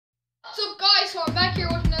guys, so I'm back here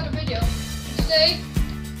with another video. Today,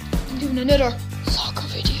 I'm doing another soccer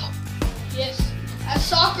video. Yes, a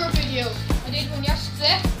soccer video. I did one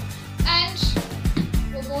yesterday, and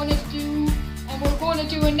we're going to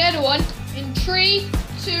do another one in 3,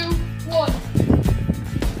 2, 1.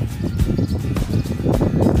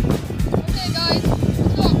 Okay, guys.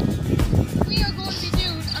 So we are going to be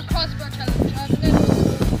doing a crossbar challenge. I have another one,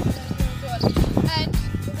 and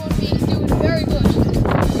we're going to be doing very good.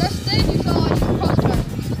 Yesterday you saw I did a crossbar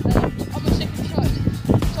on my second try.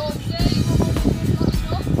 So today we're going to do it lots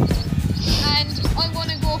up, and I'm going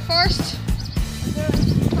to go first. The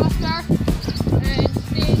crossbar, and then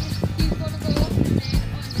he's going to go, and then I'm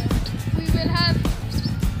going. We will have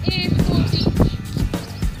 8 goals each.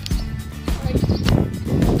 Right.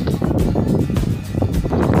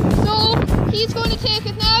 So he's going to take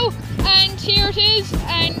it now, and here it is,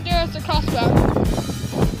 and there's the crossbar.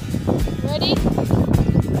 Ready?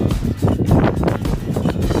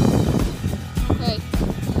 Okay,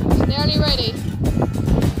 he's nearly ready.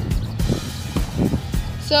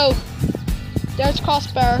 So, there's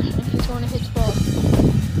crossbar, and he's going to hit the ball.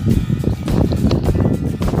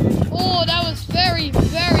 Oh, that was very,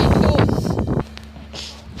 very close.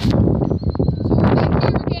 So we're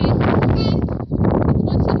back here again, and it's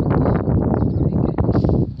 1-7.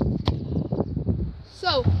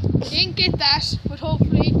 So, we didn't get that, but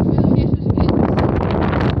hopefully we'll get it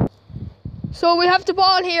again. So we have the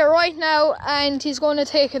ball here right now, and he's going to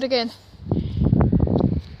take it again.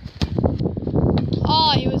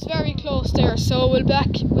 Oh, he was very close there, so we'll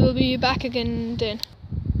be back again then.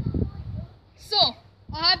 So,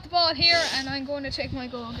 I have the ball here, and I'm going to take my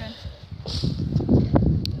goal again.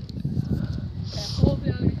 Okay,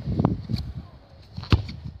 hopefully I'll get it.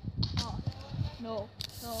 Oh, no.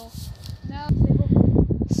 Now,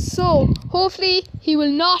 so, hopefully he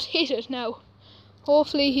will not hit it now.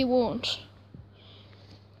 Hopefully he won't.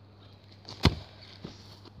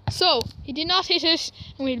 So, he did not hit it,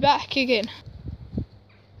 and we're back again.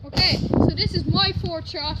 Okay, so this is my 4th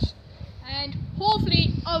shot, and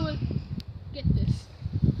hopefully I will get this.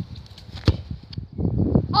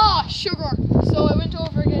 Ah, sugar! So I went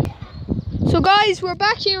over again. So guys, we're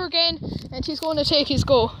back here again, and he's going to take his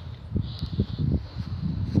goal.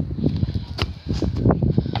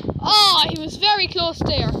 Ah, he was very close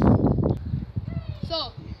there.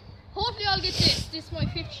 So, hopefully I'll get this. This is my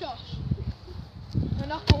 5th shot. Or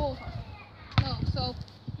not go over. No, so,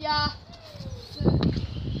 yeah.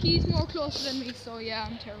 He's more closer than me, so yeah,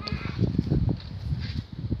 I'm terrible.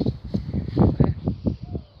 Okay.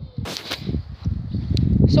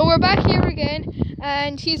 So we're back here again,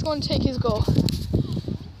 and he's going to take his goal.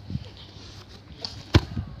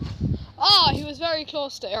 Ah, he was very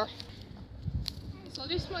close there. So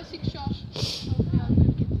this is my 6th shot. Hopefully I'm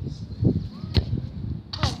going to get this.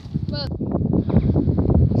 Oh,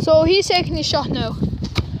 well. So he's taking his shot now.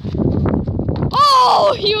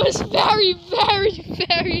 Oh, he was very, very,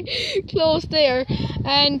 very close there,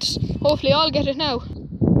 and hopefully I'll get it now.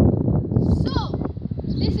 So,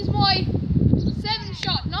 this is my 7th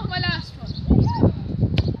shot, not my last one.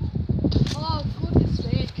 Oh, goodness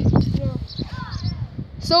sake.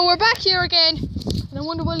 So we're back here again, and I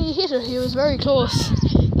wonder will he hit it. He was very close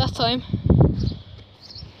that time.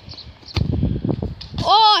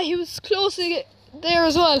 Oh, he was close there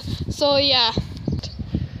as well, so yeah.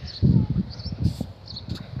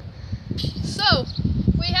 So,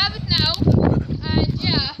 we have it now, and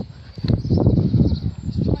yeah.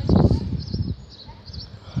 Let's try this.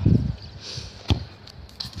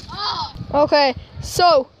 Oh. Okay,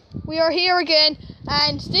 so we are here again,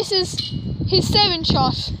 and this is his 7th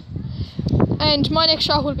shot, and my next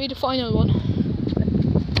shot will be the final one.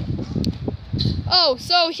 Oh,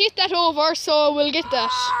 so hit that over, so we'll get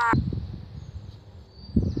that.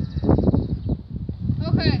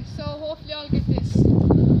 Okay, so hopefully I'll get this.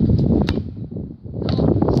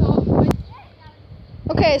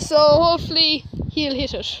 Okay, so hopefully he'll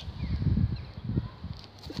hit it.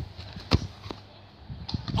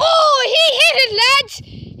 Oh, he hit it, lads!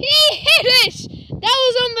 He hit it! That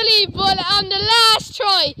was unbelievable on the last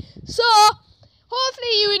try. So,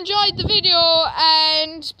 hopefully you enjoyed the video,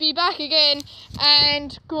 and be back again,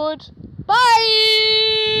 and goodbye!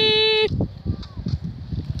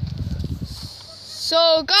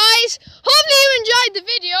 So guys, hopefully you enjoyed the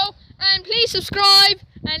video, and please subscribe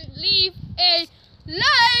and leave a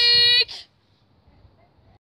like.